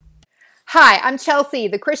Hi, I'm Chelsea,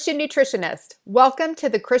 the Christian nutritionist. Welcome to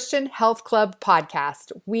the Christian Health Club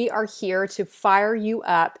podcast. We are here to fire you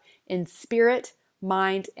up in spirit,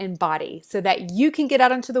 mind, and body so that you can get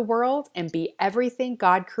out into the world and be everything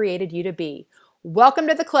God created you to be. Welcome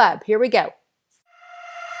to the club. Here we go.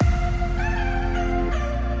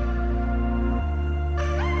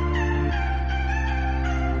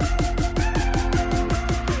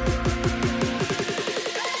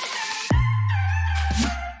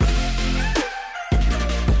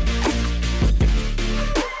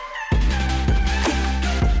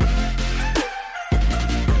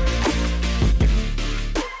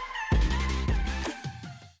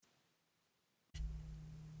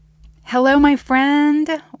 Hello, my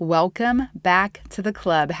friend. Welcome back to the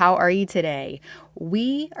club. How are you today?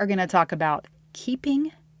 We are going to talk about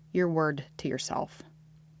keeping your word to yourself.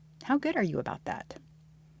 How good are you about that?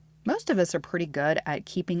 Most of us are pretty good at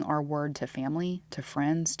keeping our word to family, to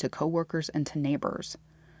friends, to coworkers, and to neighbors,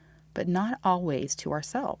 but not always to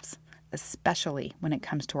ourselves, especially when it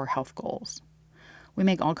comes to our health goals. We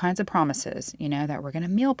make all kinds of promises, that we're going to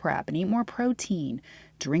meal prep and eat more protein,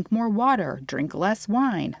 drink more water, drink less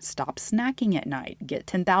wine, stop snacking at night, get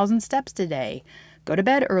 10,000 steps today, go to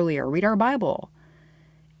bed earlier, read our Bible.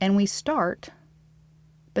 And we start,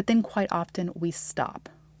 but then quite often we stop.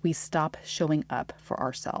 We stop showing up for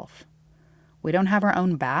ourselves. We don't have our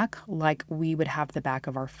own back like we would have the back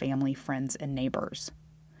of our family, friends, and neighbors.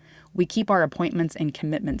 We keep our appointments and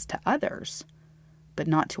commitments to others, but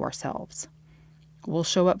not to ourselves. We'll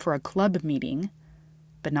show up for a club meeting,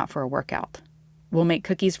 but not for a workout. We'll make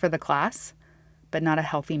cookies for the class, but not a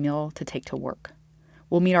healthy meal to take to work.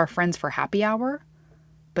 We'll meet our friends for happy hour,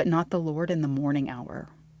 but not the Lord in the morning hour.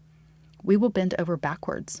 We will bend over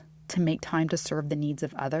backwards to make time to serve the needs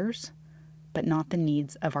of others, but not the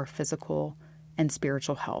needs of our physical and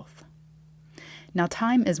spiritual health. Now,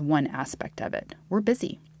 time is one aspect of it. We're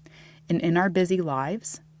busy. And in our busy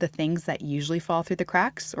lives, the things that usually fall through the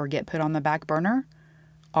cracks or get put on the back burner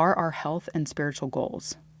are our health and spiritual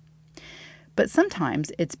goals. But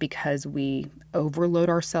sometimes it's because we overload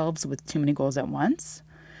ourselves with too many goals at once.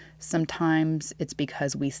 Sometimes it's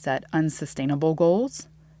because we set unsustainable goals.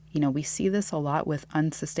 We see this a lot with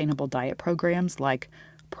unsustainable diet programs like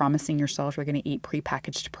promising yourself you're going to eat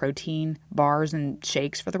prepackaged protein bars and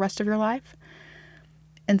shakes for the rest of your life.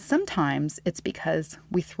 And sometimes it's because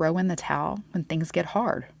we throw in the towel when things get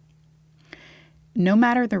hard. No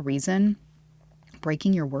matter the reason,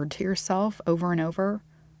 breaking your word to yourself over and over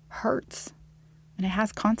hurts, and it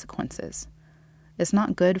has consequences. It's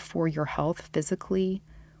not good for your health physically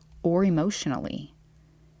or emotionally.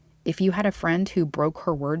 If you had a friend who broke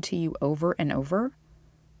her word to you over and over,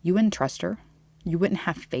 you wouldn't trust her, you wouldn't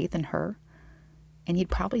have faith in her, and you'd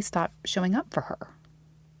probably stop showing up for her.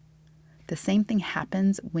 The same thing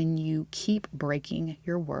happens when you keep breaking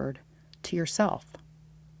your word to yourself.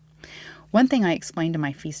 One thing I explain to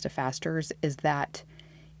my Feast of Fasters is that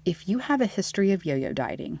if you have a history of yo-yo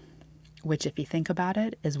dieting, which if you think about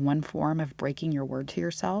it is one form of breaking your word to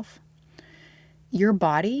yourself, your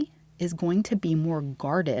body is going to be more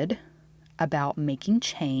guarded about making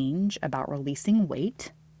change, about releasing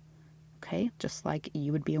weight, okay? Just like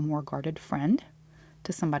you would be a more guarded friend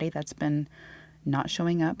to somebody that's been not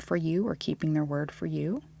showing up for you or keeping their word for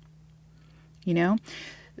you.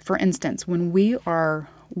 For instance, when we are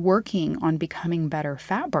working on becoming better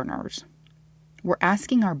fat burners, we're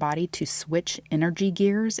asking our body to switch energy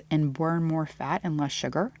gears and burn more fat and less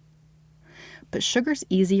sugar. But sugar's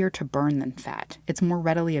easier to burn than fat. It's more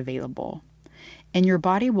readily available. And your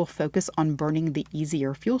body will focus on burning the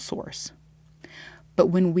easier fuel source. But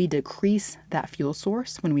when we decrease that fuel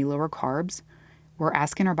source, when we lower carbs, we're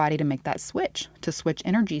asking our body to make that switch, to switch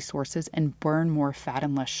energy sources and burn more fat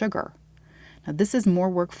and less sugar. Now, this is more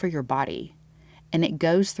work for your body, and it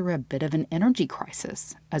goes through a bit of an energy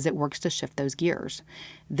crisis as it works to shift those gears.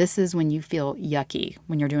 This is when you feel yucky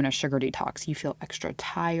when you're doing a sugar detox. You feel extra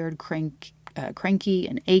tired, cranky,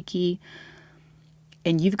 and achy,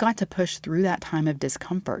 and you've got to push through that time of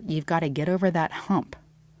discomfort. You've got to get over that hump,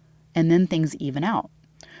 and then things even out.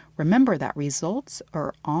 Remember that results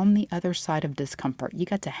are on the other side of discomfort. You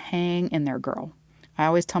got to hang in there, girl. I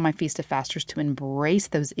always tell my Feast of Fasters to embrace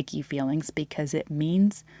those icky feelings because it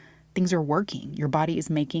means things are working. Your body is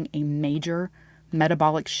making a major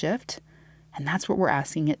metabolic shift, and that's what we're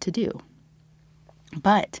asking it to do.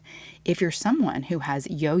 But if you're someone who has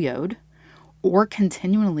yo-yoed or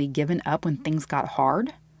continually given up when things got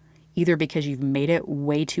hard, either because you've made it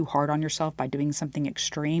way too hard on yourself by doing something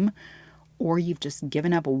extreme, or you've just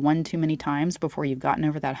given up one too many times before you've gotten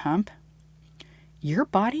over that hump, your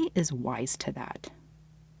body is wise to that.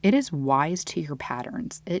 It is wise to your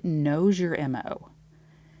patterns. It knows your MO.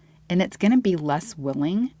 And it's going to be less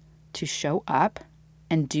willing to show up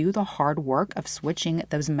and do the hard work of switching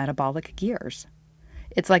those metabolic gears.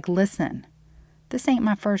 It's like, listen, this ain't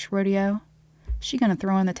my first rodeo. She's going to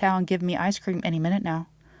throw in the towel and give me ice cream any minute now.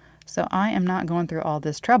 So I am not going through all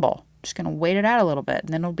this trouble. Just going to wait it out a little bit and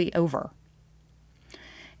then it'll be over.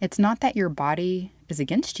 It's not that your body is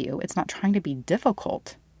against you. It's not trying to be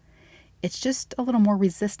difficult. It's just a little more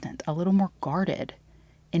resistant, a little more guarded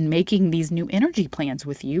in making these new energy plans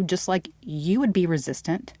with you, just like you would be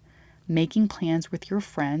resistant making plans with your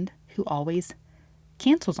friend who always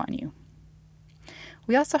cancels on you.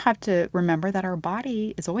 We also have to remember that our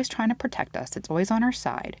body is always trying to protect us. It's always on our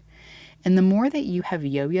side. And the more that you have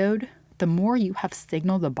yo-yoed, the more you have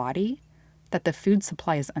signaled the body that the food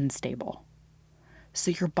supply is unstable.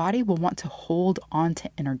 So your body will want to hold on to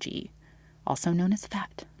energy, also known as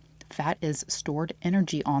fat. Fat is stored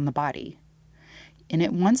energy on the body. And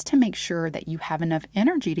it wants to make sure that you have enough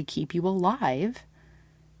energy to keep you alive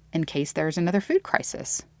in case there's another food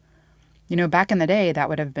crisis. Back in the day, that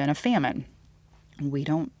would have been a famine. We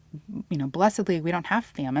don't, blessedly, we don't have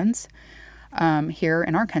famines here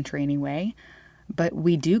in our country anyway, but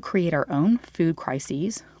we do create our own food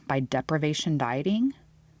crises by deprivation dieting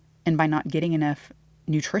and by not getting enough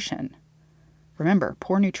nutrition. Remember,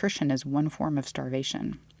 poor nutrition is one form of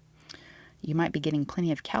starvation. You might be getting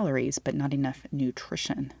plenty of calories, but not enough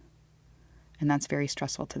nutrition. And that's very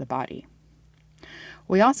stressful to the body.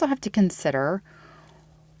 We also have to consider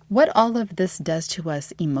what all of this does to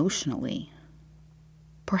us emotionally.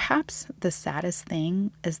 Perhaps the saddest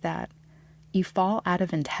thing is that you fall out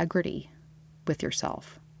of integrity with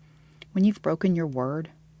yourself. When you've broken your word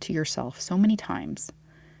to yourself so many times,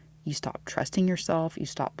 you stop trusting yourself, you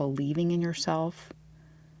stop believing in yourself,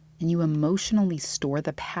 and you emotionally store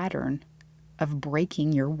the pattern of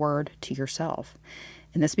breaking your word to yourself.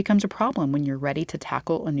 And this becomes a problem when you're ready to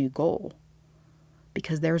tackle a new goal,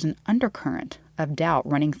 because there's an undercurrent of doubt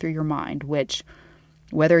running through your mind, which,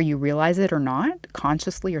 whether you realize it or not,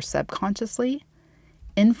 consciously or subconsciously,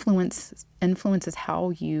 influences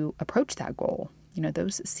how you approach that goal.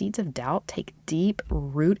 Those seeds of doubt take deep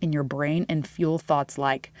root in your brain and fuel thoughts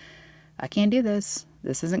like, I can't do this.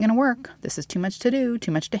 This isn't going to work. This is too much to do,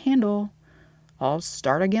 too much to handle. I'll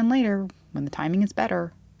start again later when the timing is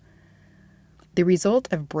better. The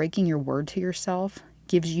result of breaking your word to yourself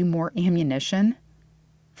gives you more ammunition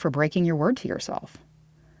for breaking your word to yourself.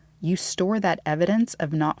 You store that evidence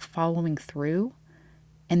of not following through,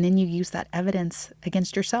 and then you use that evidence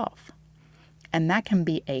against yourself. And that can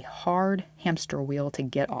be a hard hamster wheel to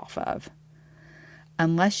get off of.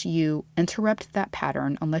 Unless you interrupt that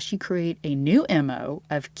pattern, unless you create a new MO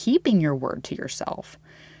of keeping your word to yourself,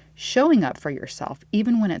 showing up for yourself,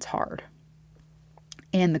 even when it's hard.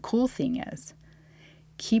 And the cool thing is,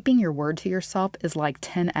 keeping your word to yourself is like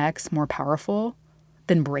 10x more powerful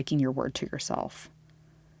than breaking your word to yourself.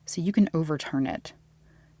 So you can overturn it.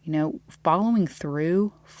 Following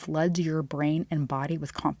through floods your brain and body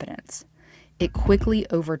with confidence. It quickly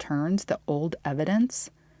overturns the old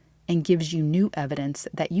evidence and gives you new evidence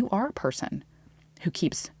that you are a person who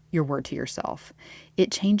keeps your word to yourself.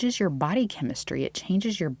 It changes your body chemistry. It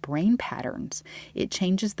changes your brain patterns. It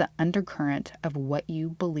changes the undercurrent of what you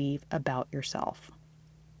believe about yourself.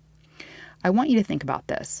 I want you to think about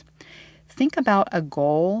this. Think about a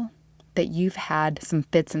goal that you've had some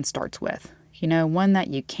fits and starts with. One that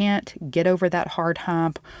you can't get over that hard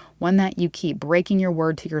hump, one that you keep breaking your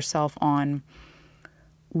word to yourself on.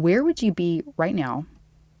 Where would you be right now?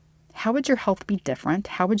 How would your health be different?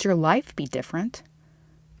 How would your life be different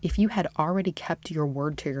if you had already kept your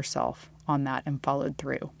word to yourself on that and followed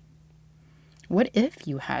through? What if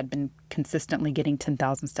you had been consistently getting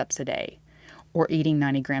 10,000 steps a day, or eating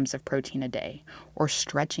 90 grams of protein a day, or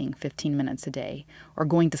stretching 15 minutes a day, or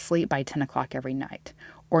going to sleep by 10 o'clock every night,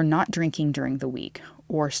 or not drinking during the week,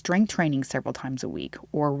 or strength training several times a week,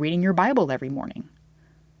 or reading your Bible every morning?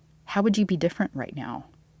 How would you be different right now?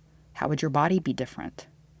 How would your body be different?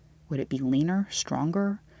 Would it be leaner,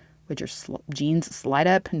 stronger? Would your jeans slide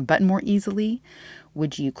up and button more easily?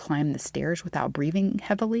 Would you climb the stairs without breathing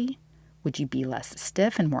heavily? Would you be less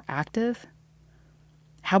stiff and more active?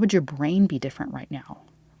 How would your brain be different right now?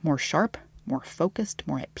 More sharp, more focused,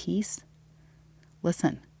 more at peace?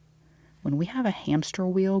 Listen, when we have a hamster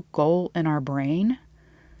wheel goal in our brain,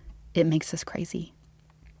 it makes us crazy.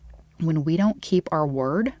 When we don't keep our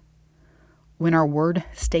word, when our word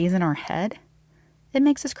stays in our head, it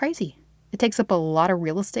makes us crazy. It takes up a lot of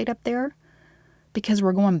real estate up there because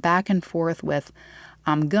we're going back and forth with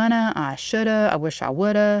I'm gonna, I shoulda, I wish I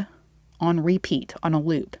woulda, on repeat, on a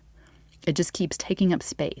loop. It just keeps taking up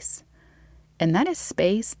space. And that is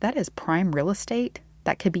space, that is prime real estate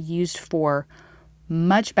that could be used for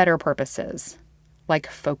much better purposes, like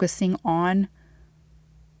focusing on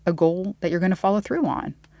a goal that you're going to follow through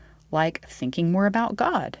on, like thinking more about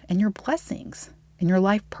God and your blessings and your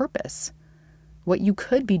life purpose, what you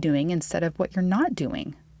could be doing instead of what you're not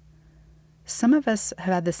doing. Some of us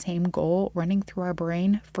have had the same goal running through our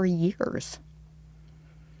brain for years.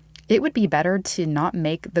 It would be better to not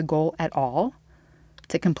make the goal at all,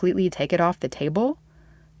 to completely take it off the table,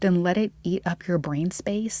 than let it eat up your brain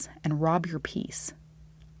space and rob your peace.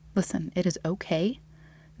 Listen, it is okay.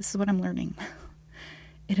 This is what I'm learning.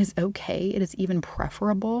 It is okay. It is even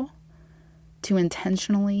preferable to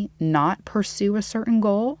intentionally not pursue a certain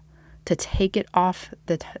goal, to take it off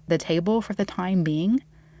the table for the time being,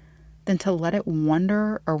 than to let it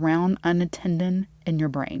wander around unattended in your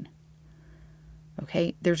brain.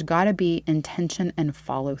 Okay? There's got to be intention and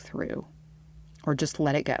follow through, or just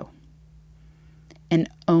let it go and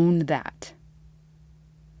own that.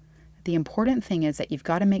 The important thing is that you've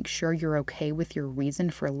got to make sure you're okay with your reason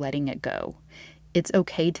for letting it go. It's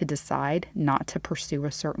okay to decide not to pursue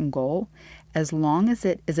a certain goal as long as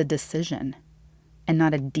it is a decision and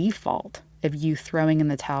not a default of you throwing in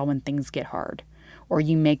the towel when things get hard, or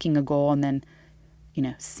you making a goal and then,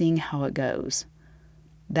 seeing how it goes.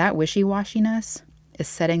 That wishy-washiness is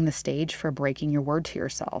setting the stage for breaking your word to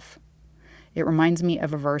yourself. It reminds me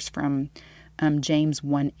of a verse from James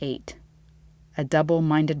 1:8. A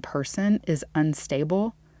double-minded person is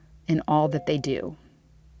unstable in all that they do.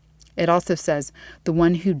 It also says, the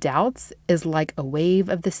one who doubts is like a wave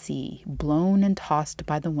of the sea, blown and tossed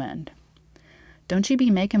by the wind. Don't you be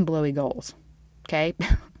making blowy goals, okay?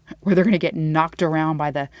 Where they're going to get knocked around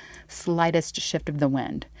by the slightest shift of the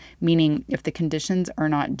wind. Meaning, if the conditions are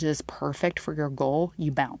not just perfect for your goal,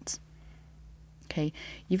 you bounce. Okay?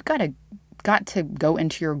 You've got to go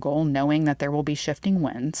into your goal knowing that there will be shifting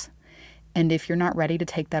winds. And if you're not ready to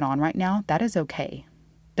take that on right now, that is okay.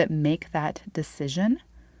 But make that decision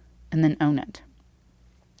and then own it.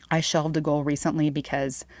 I shelved a goal recently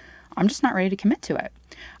because I'm just not ready to commit to it.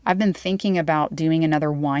 I've been thinking about doing another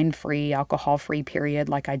wine-free, alcohol-free period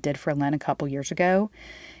like I did for Lent a couple years ago.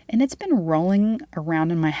 And it's been rolling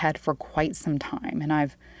around in my head for quite some time. And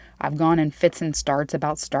I've gone in fits and starts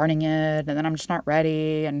about starting it, and then I'm just not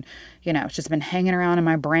ready. And, it's just been hanging around in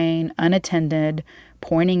my brain, unattended,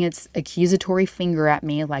 pointing its accusatory finger at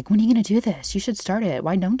me like, when are you going to do this? You should start it.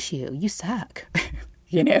 Why don't you? You suck.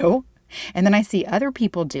 And then I see other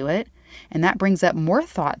people do it, and that brings up more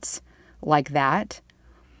thoughts like that,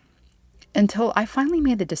 until I finally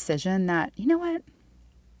made the decision that, you know what?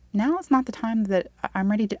 Now is not the time that I'm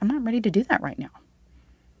not ready to do that right now.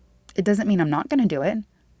 It doesn't mean I'm not going to do it.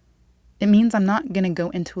 It means I'm not going to go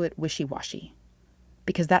into it wishy-washy,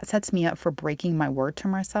 because that sets me up for breaking my word to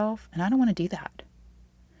myself, and I don't want to do that.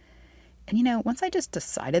 And once I just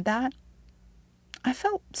decided that, I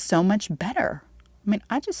felt so much better.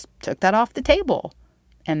 I just took that off the table,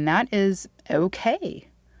 and that is okay.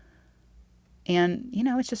 And,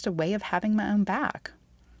 it's just a way of having my own back.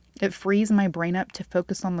 It frees my brain up to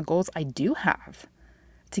focus on the goals I do have,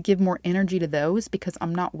 to give more energy to those, because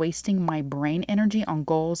I'm not wasting my brain energy on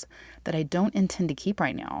goals that I don't intend to keep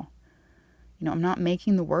right now. I'm not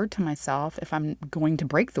making the word to myself if I'm going to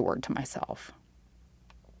break the word to myself.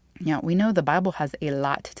 We know the Bible has a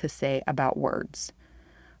lot to say about words.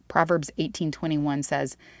 Proverbs 18:21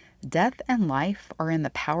 says, "Death and life are in the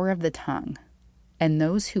power of the tongue, and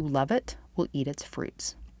those who love it will eat its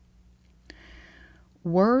fruits."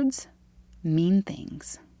 Words mean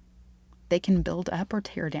things. They can build up or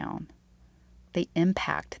tear down. They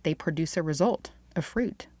impact, they produce a result, a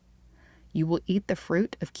fruit. You will eat the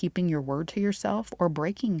fruit of keeping your word to yourself or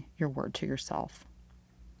breaking your word to yourself.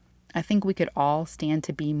 I think we could all stand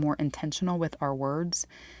to be more intentional with our words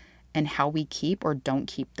and how we keep or don't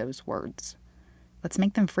keep those words. Let's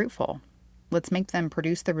make them fruitful. Let's make them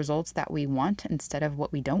produce the results that we want instead of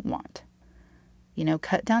what we don't want.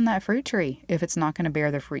 Cut down that fruit tree if it's not going to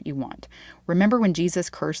bear the fruit you want. Remember when Jesus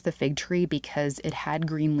cursed the fig tree because it had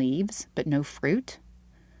green leaves but no fruit?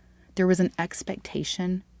 There was an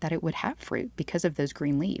expectation that it would have fruit because of those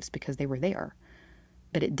green leaves, because they were there.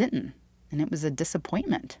 But it didn't, and it was a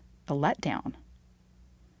disappointment, a letdown.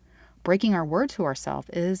 Breaking our word to ourselves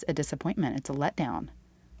is a disappointment. It's a letdown,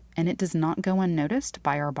 and it does not go unnoticed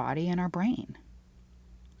by our body and our brain.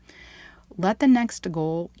 Let the next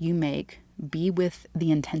goal you make be with the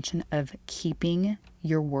intention of keeping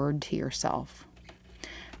your word to yourself.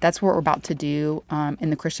 That's what we're about to do in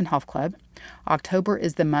the Christian Health Club. October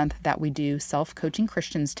is the month that we do self-coaching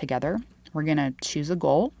Christians together. We're going to choose a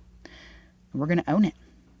goal, and we're going to own it.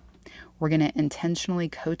 We're going to intentionally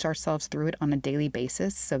coach ourselves through it on a daily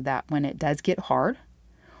basis so that when it does get hard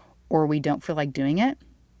or we don't feel like doing it,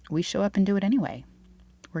 we show up and do it anyway.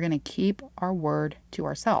 We're going to keep our word to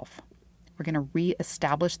ourselves. We're going to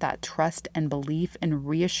reestablish that trust and belief and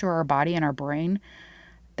reassure our body and our brain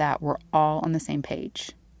that we're all on the same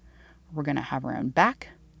page. We're going to have our own back,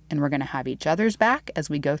 and we're going to have each other's back as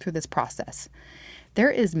we go through this process.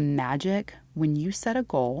 There is magic when you set a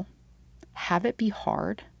goal, have it be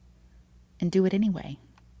hard, and do it anyway.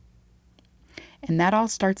 And that all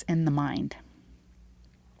starts in the mind.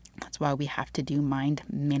 That's why we have to do mind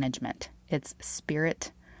management. It's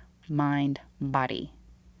spirit, mind, body.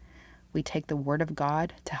 We take the Word of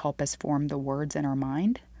God to help us form the words in our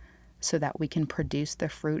mind so that we can produce the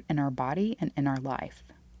fruit in our body and in our life.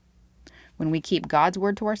 When we keep God's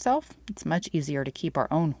word to ourselves, it's much easier to keep our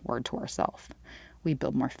own word to ourselves. We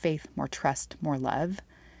build more faith, more trust, more love,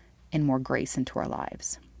 and more grace into our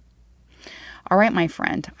lives. All right, my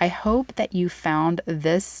friend, I hope that you found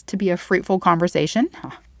this to be a fruitful conversation,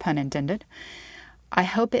 pun intended. I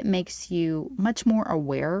hope it makes you much more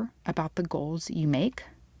aware about the goals you make,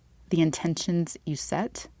 the intentions you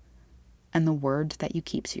set, and the word that you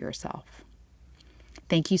keep to yourself.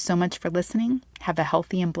 Thank you so much for listening. Have a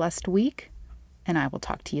healthy and blessed week, and I will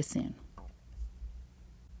talk to you soon.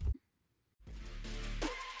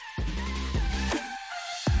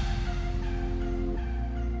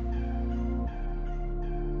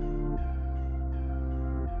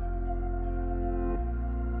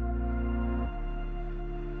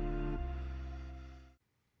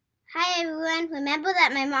 Hi everyone, remember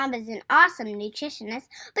that my mom is an awesome nutritionist,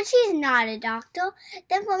 but she's not a doctor.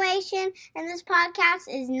 The information in this podcast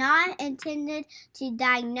is not intended to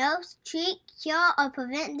diagnose, treat, cure, or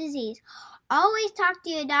prevent disease. Always talk to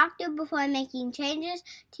your doctor before making changes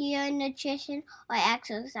to your nutrition or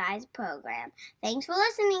exercise program. Thanks for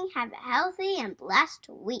listening. Have a healthy and blessed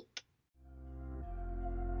week.